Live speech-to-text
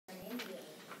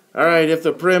Alright, if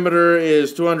the perimeter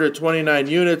is 229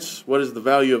 units, what is the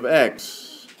value of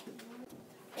x?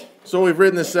 So we've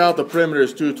written this out. The perimeter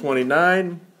is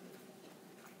 229.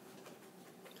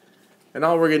 And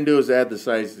all we're going to do is add the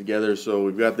sides together. So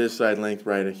we've got this side length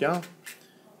right here,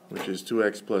 which is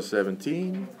 2x plus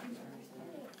 17.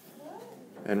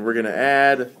 And we're going to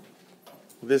add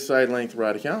this side length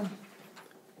right here,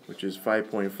 which is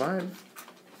 5.5.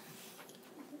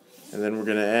 And then we're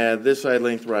going to add this side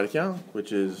length right here,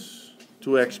 which is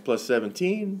 2x plus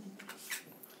 17.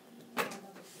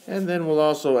 And then we'll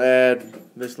also add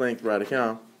this length right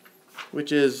here,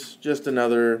 which is just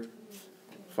another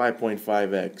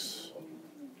 5.5x.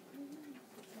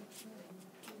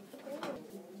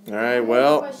 Alright,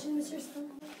 well,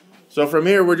 so from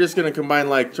here we're just going to combine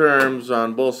like terms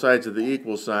on both sides of the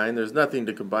equal sign. There's nothing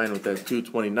to combine with that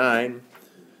 229.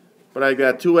 But I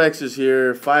got 2x's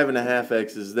here,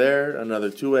 5.5x's there, another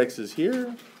 2x's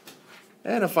here,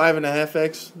 and a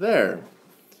 5.5x there.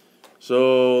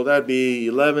 So that'd be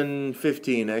 11,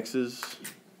 15x's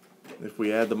if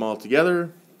we add them all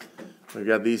together. We've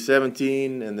got these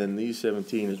 17 and then these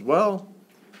 17 as well.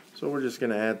 So we're just going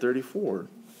to add 34.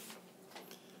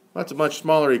 That's a much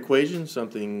smaller equation,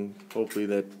 something hopefully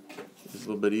that is a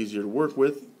little bit easier to work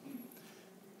with.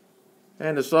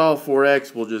 And to solve for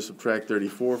x, we'll just subtract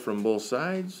 34 from both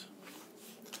sides.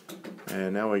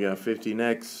 And now we got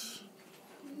 15x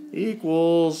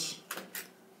equals,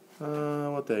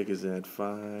 what the heck is that?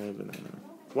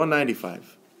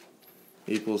 195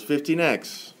 equals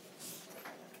 15x.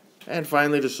 And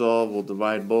finally, to solve, we'll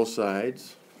divide both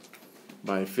sides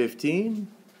by 15.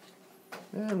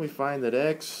 And we find that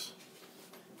x,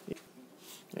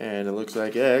 and it looks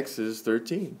like x is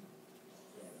 13.